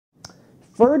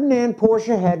Ferdinand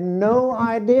Porsche had no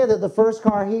idea that the first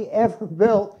car he ever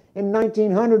built in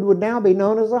 1900 would now be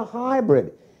known as a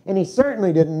hybrid, and he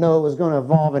certainly didn't know it was going to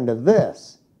evolve into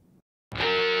this.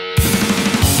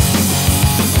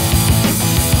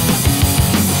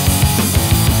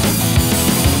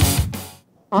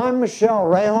 I'm Michelle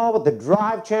Rahal with the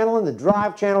Drive Channel and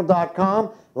thedrivechannel.com.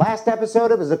 Last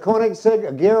episode it was the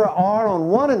Koenigsegg Agera R on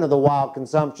one end of the wild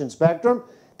consumption spectrum.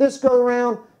 This go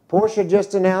around, Porsche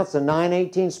just announced the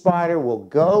 918 Spyder will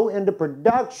go into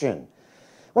production.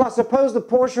 Well, I suppose the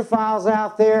Porsche files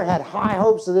out there had high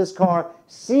hopes of this car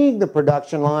seeing the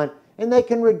production line, and they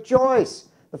can rejoice.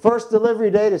 The first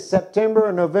delivery date is September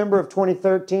or November of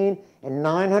 2013, and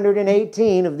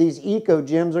 918 of these eco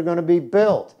gyms are going to be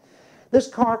built. This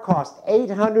car cost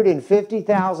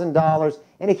 $850,000,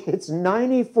 and it gets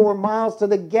 94 miles to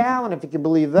the gallon, if you can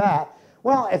believe that.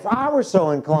 Well, if I were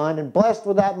so inclined and blessed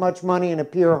with that much money and a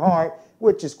pure heart,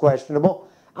 which is questionable,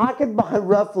 I could buy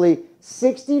roughly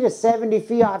 60 to 70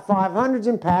 Fiat 500s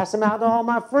and pass them out to all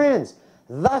my friends,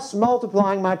 thus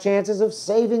multiplying my chances of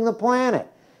saving the planet.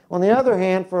 On the other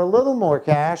hand, for a little more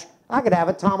cash, I could have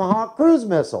a Tomahawk cruise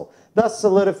missile, thus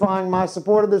solidifying my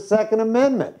support of the Second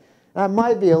Amendment. That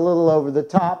might be a little over the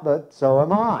top, but so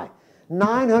am I.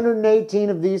 918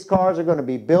 of these cars are going to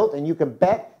be built, and you can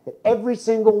bet that every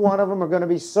single one of them are going to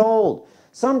be sold.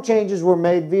 Some changes were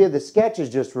made via the sketches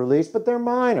just released, but they're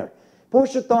minor.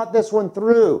 Porsche thought this one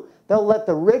through. They'll let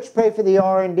the rich pay for the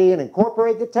R&D and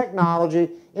incorporate the technology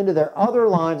into their other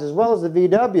lines as well as the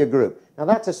VW group. Now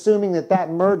that's assuming that that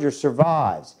merger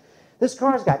survives. This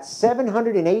car's got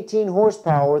 718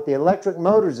 horsepower with the electric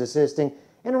motors assisting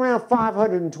and around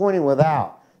 520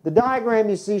 without. The diagram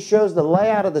you see shows the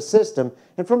layout of the system,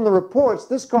 and from the reports,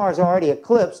 this car has already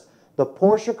eclipsed the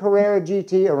Porsche Carrera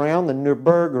GT around the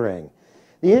Nürburgring.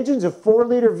 The engine's a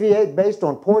 4-liter V8 based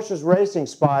on Porsche's racing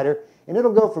Spyder, and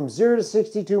it'll go from 0 to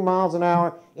 62 miles an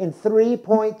hour in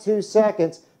 3.2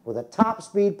 seconds with a top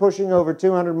speed pushing over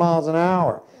 200 miles an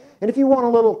hour. And if you want a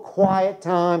little quiet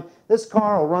time, this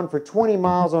car will run for 20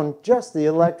 miles on just the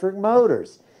electric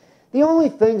motors. The only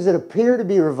things that appear to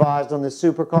be revised on this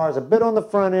supercar is a bit on the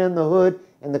front end, the hood,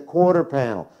 and the quarter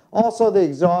panel. Also, the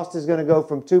exhaust is going to go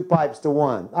from 2 pipes to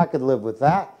 1. I could live with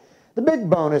that. The big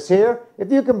bonus here, if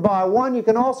you can buy one, you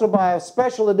can also buy a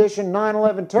special edition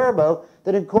 911 Turbo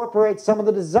that incorporates some of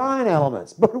the design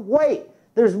elements. But wait,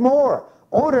 there's more.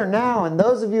 Order now, and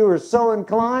those of you who are so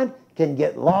inclined can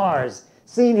get Lars,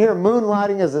 seen here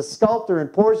moonlighting as a sculptor in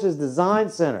Porsche's design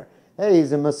center. Hey,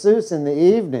 he's a masseuse in the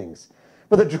evenings.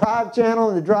 For the Drive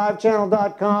Channel and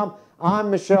thedrivechannel.com, I'm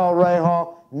Michelle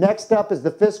Rahal. Next up is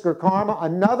the Fisker Karma,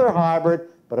 another hybrid,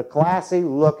 but a classy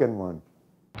looking one.